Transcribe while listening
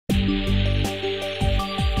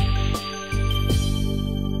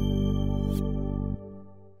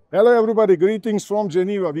Hello everybody, greetings from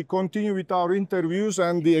Geneva. We continue with our interviews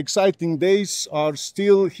and the exciting days are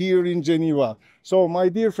still here in Geneva. So my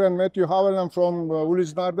dear friend Matthieu Haverlan from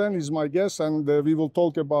Ulysse Nardin is my guest, and we will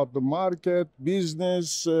talk about the market,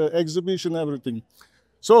 business, exhibition, everything.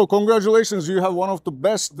 So congratulations, you have one of the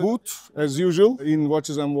best booths as usual in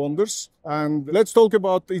Watches and Wonders. And let's talk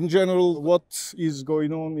about in general what is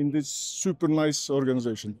going on in this super nice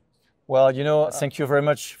organization. Well, thank you very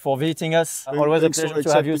much for visiting us. Always a pleasure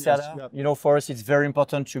to have you, Serdar. Yeah. For us, it's very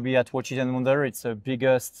important to be at Watches and Wonders. It's the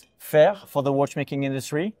biggest fair for the watchmaking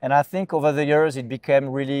industry. And I think over the years, it became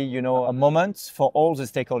really, a moment for all the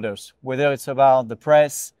stakeholders, whether it's about the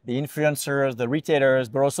press, the influencers, the retailers,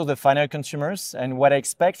 but also the final consumers. And what I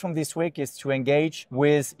expect from this week is to engage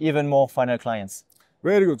with even more final clients.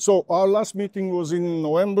 Very good. So our last meeting was in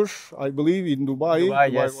November, I believe, in Dubai.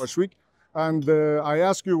 Dubai yes. Watch Week. And I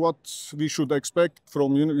asked you what we should expect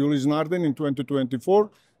from Ulysse Nardin in 2024.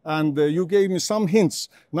 And you gave me some hints.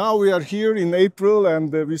 Now we are here in April and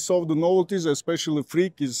we saw the novelties, especially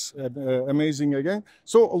Freak is amazing again.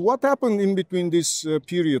 So what happened in between this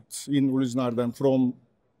period in Ulysse Nardin from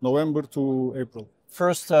November to April?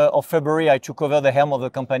 1st of February, I took over the helm of the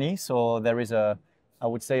company. So there is I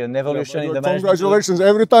would say an evolution in the management. Congratulations.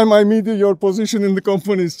 Every time I meet you, your position in the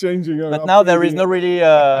company is changing. But now there is no really...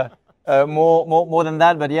 more than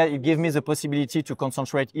that, but yeah, it gives me the possibility to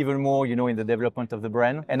concentrate even more, in the development of the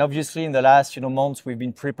brand. And obviously, in the last, months, we've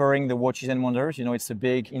been preparing the Watches and Wonders. It's a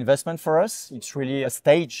big investment for us. It's really a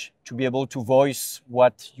stage to be able to voice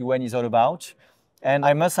what UN is all about. And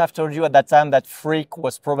I must have told you at that time that Freak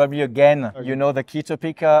was probably again, the key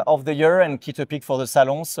topic of the year and key topic for the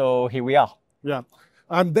salon. So here we are. Yeah.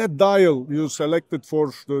 And that dial you selected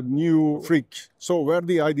for the new Freak. So where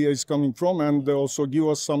the idea is coming from, and also give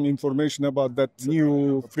us some information about that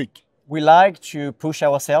new Freak. We like to push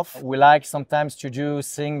ourselves. We like sometimes to do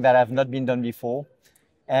things that have not been done before.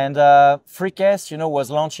 And Freak S, was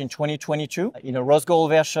launched in 2022 in a rose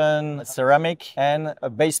gold version, ceramic, and a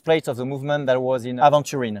base plate of the movement that was in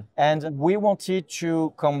aventurine. And we wanted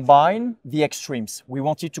to combine the extremes. We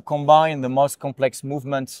wanted to combine the most complex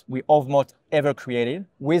movement we have ever created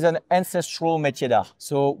with an ancestral métier d'art.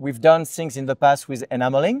 So we've done things in the past with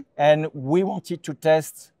enameling, and we wanted to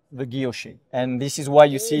test the guilloche. And this is why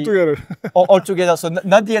you see all together. So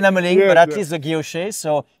not the enameling, but at least the guilloche.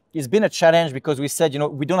 So it's been a challenge because we said,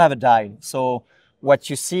 we don't have a dial. So what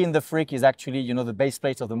you see in the Freak is actually, the base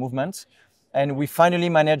plate of the movement. And we finally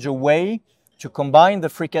managed a way to combine the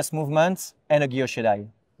Freak S movement and a guilloche dial.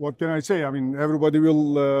 What can I say? I mean, everybody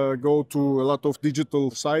will go to a lot of digital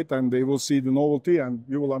site and they will see the novelty and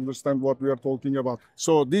you will understand what we are talking about.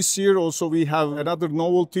 So this year also we have another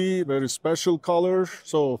novelty, very special color.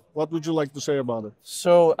 So what would you like to say about it?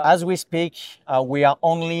 So as we speak, we are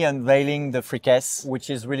only unveiling the Freak S, which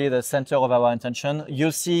is really the center of our intention.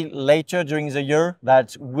 You'll see later during the year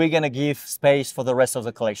that we're going to give space for the rest of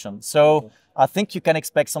the collection. So I think you can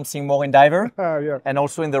expect something more in diver and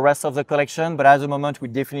also in the rest of the collection. But at the moment, we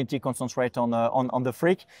definitely concentrate on the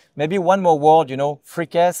Freak. Maybe one more word,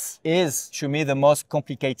 Freak S is to me the most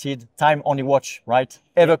complicated time-only watch, right?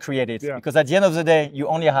 Ever created. Yeah. Because at the end of the day, you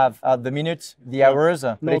only have the minute, the hours.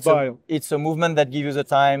 No dial. It's a movement that gives you the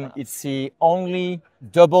time. It's the only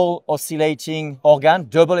double oscillating organ,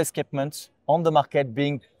 double escapement on the market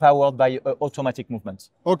being powered by automatic movement.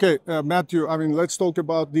 Okay, Matthieu, I mean, let's talk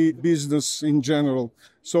about the business in general.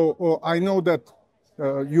 So I know that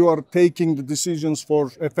you are taking the decisions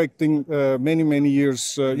for affecting many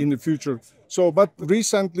years in the future. So, but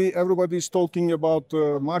recently everybody is talking about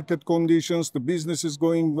market conditions, the business is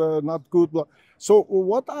going not good. So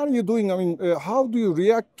what are you doing? I mean, how do you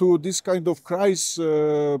react to this kind of crisis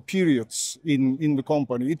periods in the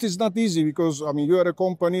company? It is not easy because, I mean, you are a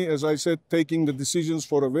company, as I said, taking the decisions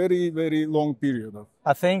for a very long period.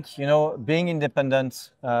 I think, being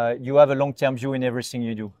independent, you have a long-term view in everything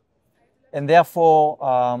you do. And therefore,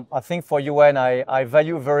 I think for UN, I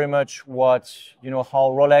value very much what, how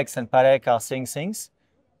Rolex and Patek are saying things,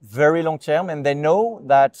 very long term. And they know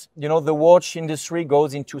that, the watch industry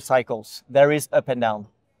goes into cycles. There is up and down.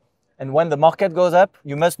 And when the market goes up,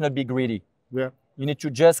 you must not be greedy. Yeah. You need to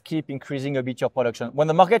just keep increasing a bit your production. When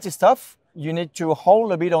the market is tough, you need to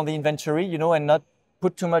hold a bit on the inventory, and not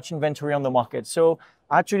put too much inventory on the market. So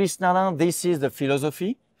actually, Snardin, this is the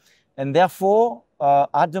philosophy. And therefore,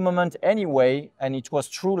 at the moment anyway, and it was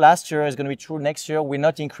true last year, it's going to be true next year, we're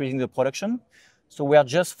not increasing the production. So we are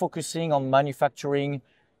just focusing on manufacturing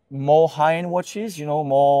more high-end watches,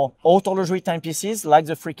 more haute horlogerie timepieces like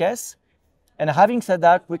the Freak S. And having said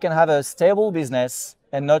that, we can have a stable business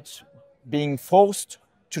and not being forced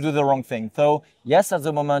to do the wrong thing. So yes, at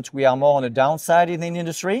the moment, we are more on the downside in the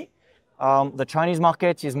industry. The Chinese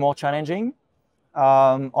market is more challenging.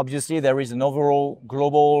 Obviously, there is an overall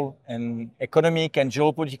global and economic and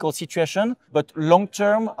geopolitical situation. But long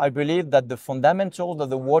term, I believe that the fundamentals of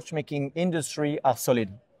the watchmaking industry are solid.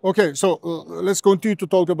 Okay, so let's continue to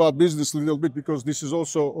talk about business a little bit, because this is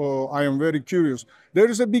also, I am very curious. There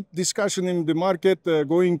is a big discussion in the market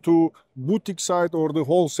going to boutique side or the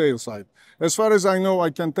wholesale side. As far as I know, I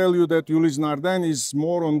can tell you that Ulysse Nardin is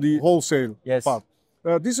more on the wholesale part.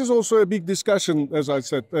 This is also a big discussion, as I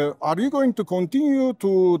said. Are you going to continue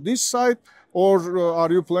to this side, or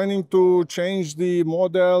are you planning to change the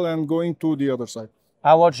model and going to the other side?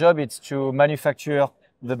 Our job is to manufacture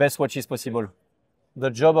the best watches possible. The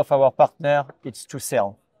job of our partner is to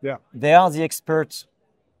sell. Yeah. They are the experts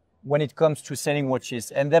when it comes to selling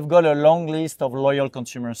watches, and they've got a long list of loyal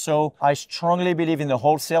consumers. So I strongly believe in the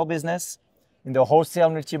wholesale business, in the wholesale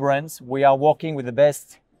multi-brands. We are working with the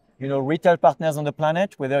best, retail partners on the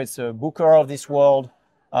planet, whether it's a Booker of this world,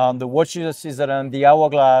 the Watches of Switzerland, the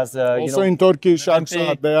Hourglass. Also in Turkish,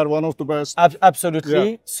 they are one of the best.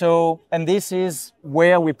 Absolutely. Yeah. So, and this is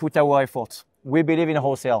where we put our efforts. We believe in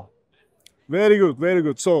wholesale. Very good, very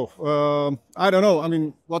good. So, I don't know, I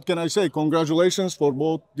mean, what can I say? Congratulations for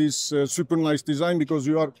both this super nice design, because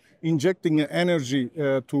you are injecting energy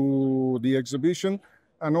to the exhibition.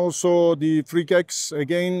 And also the Freak-X,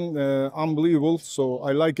 again, unbelievable. So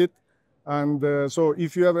I like it. And so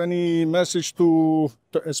if you have any message to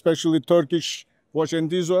especially Turkish watch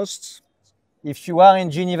enthusiasts? If you are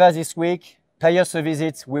in Geneva this week, pay us a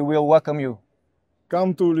visit. We will welcome you.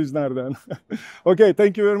 Come to Ulysse Nardin. Okay,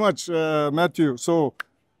 thank you very much, Matthieu. So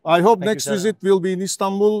I hope next visit will be in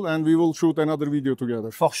Istanbul, and we will shoot another video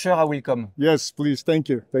together. For sure, I will come. Yes, please. Thank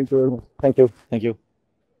you. Thank you very much. Thank you. Thank you.